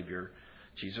our Savior,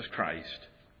 Jesus Christ.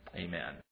 Amen.